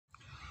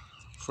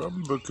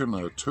From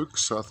Hoek,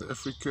 South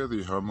Africa,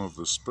 the home of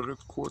the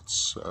spirit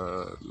quartz,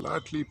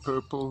 lightly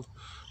purple,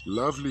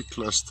 lovely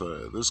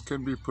cluster. This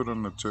can be put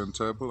on a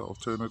turntable. I'll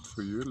turn it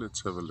for you.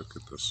 Let's have a look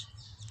at this.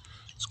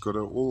 It's got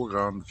an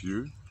all-round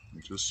view.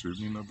 I'll just zoom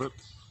in a bit.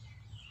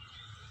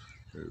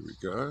 There we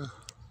go.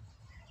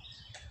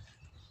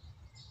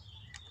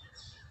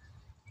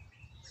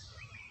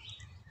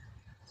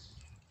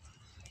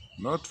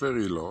 Not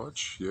very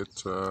large,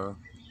 yet well,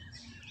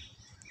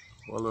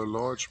 a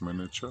large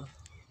miniature.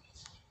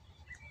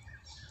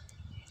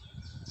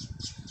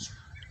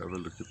 Have a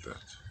look at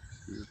that.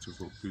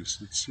 Beautiful piece.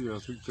 Let's see, I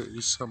think there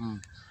are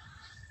some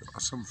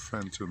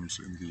phantoms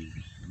in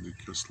the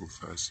crystal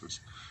faces.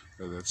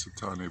 That's a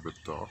tiny bit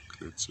dark.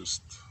 Let's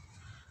just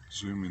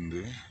zoom in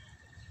there.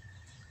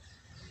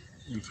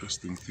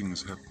 Interesting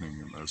things happening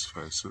in those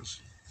faces.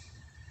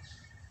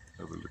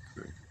 Have a look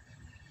there.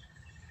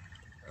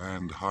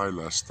 And high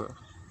luster.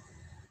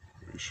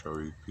 Very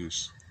showy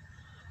piece.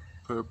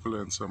 Purple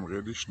and some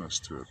reddishness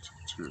to it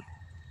too,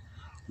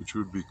 which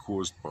would be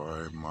caused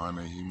by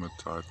minor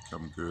hematite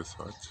cum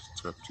goethite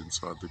trapped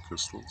inside the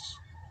crystals,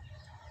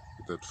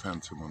 with that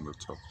phantom on the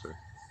top there.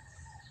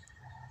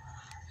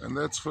 And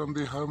that's from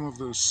the home of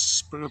the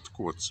spirit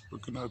quartz,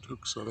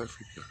 Hoek, South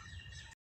Africa.